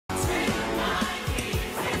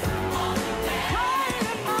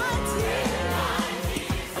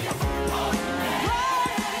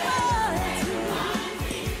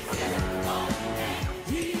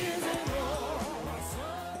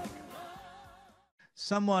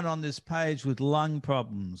Someone on this page with lung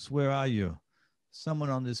problems. Where are you? Someone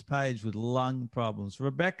on this page with lung problems.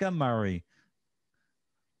 Rebecca Murray.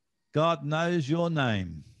 God knows your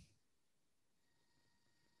name.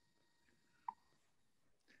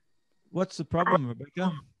 What's the problem,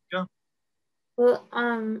 Rebecca? Well,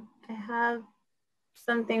 I have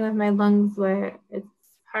something with my lungs where it's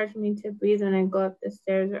hard for me to breathe when I go up the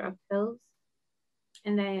stairs or up hills.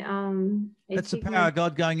 And That's the power of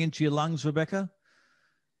God going into your lungs, Rebecca.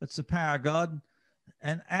 That's the power of God.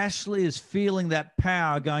 And Ashley is feeling that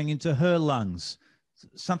power going into her lungs.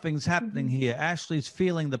 Something's happening here. Ashley's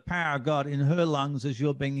feeling the power of God in her lungs as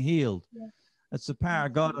you're being healed. Yeah. That's the power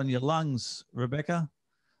of God on your lungs, Rebecca.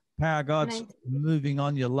 Power of God's moving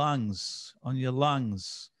on your lungs,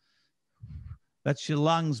 That's your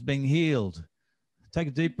lungs being healed. Take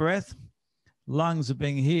a deep breath. Lungs are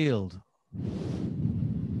being healed.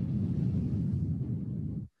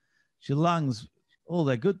 Your lungs, oh,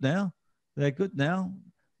 they're good now. They're good now.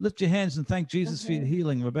 Lift your hands and thank Jesus for your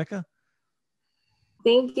healing, Rebecca.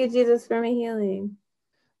 Thank you, Jesus, for my healing.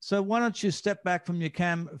 So why don't you step back from your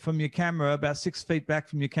camera, about 6 feet back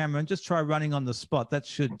from your camera, and just try running on the spot. That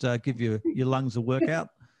should give your lungs a workout.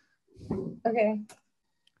 Okay.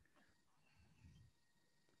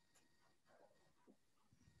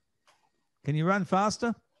 Can you run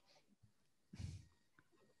faster?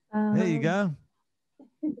 There you go.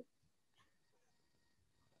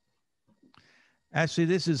 Ashley,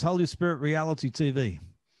 this is Holy Spirit Reality TV.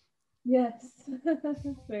 Yes.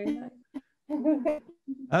 Very nice.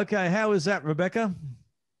 Okay, how is that, Rebecca?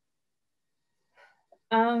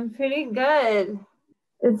 Pretty good.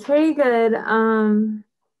 It's pretty good. I'm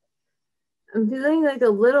feeling like a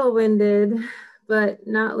little winded, but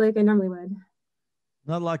not like I normally would.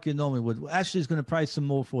 Not like you normally would. Ashley's going to pray some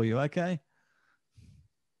more for you, okay?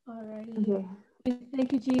 All righty. Okay. We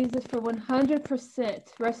thank you, Jesus, for 100%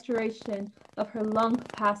 restoration of her lung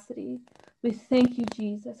capacity. We thank you,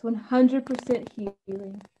 Jesus, 100%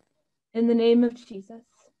 healing. In the name of Jesus.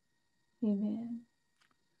 Amen.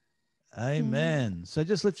 Amen. So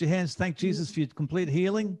just lift your hands. Thank Jesus for your complete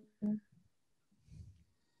healing.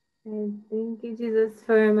 And thank you, Jesus,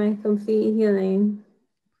 for my complete healing.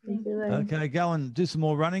 Thank you, Lord. Okay, go and do some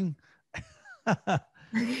more running.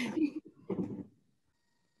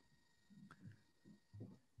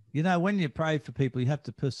 You know, when you pray for people, you have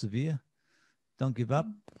to persevere. Don't give up.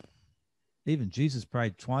 Even Jesus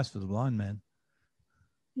prayed twice for the blind man.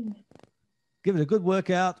 Give it a good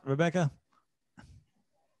workout, Rebecca.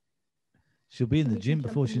 She'll be in the gym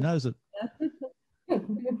before she knows it.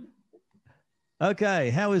 Okay,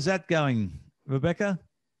 how is that going, Rebecca?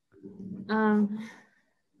 That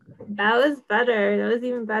was better. That was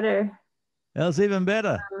even better. That was even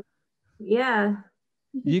better. Yeah.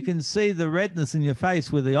 You can see the redness in your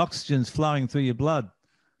face where the oxygen's flowing through your blood.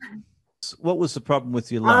 What was the problem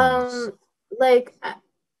with your lungs? Like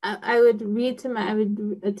I would read I would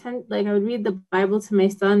read the Bible to my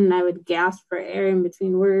son, and I would gasp for air in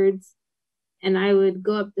between words. And I would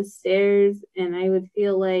go up the stairs, and I would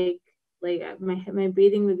feel like my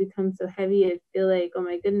breathing would become so heavy. I'd feel like, oh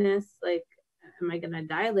my goodness, like, am I gonna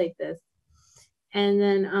die like this? And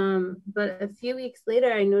then, but a few weeks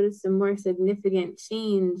later, I noticed a more significant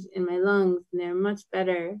change in my lungs, and they're much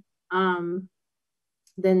better than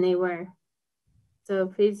they were. So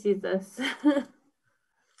praise Jesus.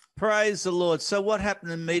 Praise the Lord. So what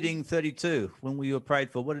happened in meeting 32 when we were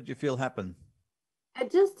prayed for? What did you feel happen? I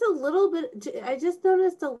just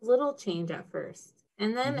noticed a little change at first.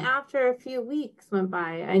 And then after a few weeks went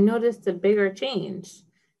by, I noticed a bigger change.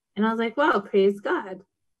 And I was like, wow, praise God.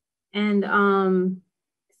 And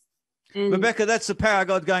Rebecca, that's the power of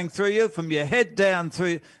God going through you, from your head down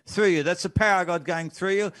through you. That's the power of God going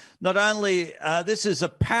through you. Not only this is a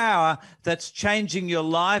power that's changing your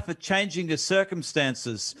life, but changing your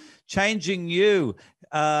circumstances, changing you,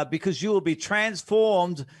 because you will be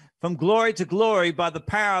transformed from glory to glory by the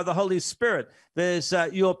power of the Holy Spirit. There's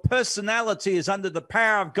your personality is under the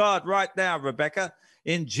power of God right now, Rebecca,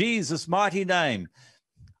 in Jesus' mighty name.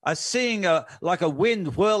 I'm seeing like a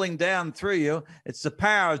wind whirling down through you. It's the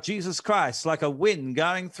power of Jesus Christ, like a wind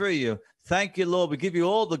going through you. Thank you, Lord. We give you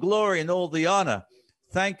all the glory and all the honor.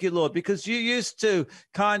 Thank you, Lord, because you used to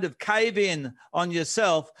kind of cave in on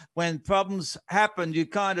yourself when problems happen. You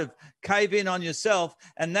kind of cave in on yourself,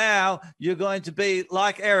 and now you're going to be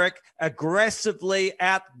like Eric, aggressively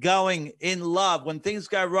outgoing in love. When things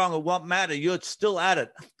go wrong, it won't matter. You're still at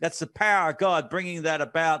it. That's the power of God bringing that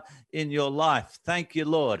about in your life. Thank you,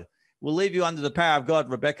 Lord. We'll leave you under the power of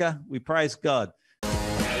God, Rebecca. We praise God.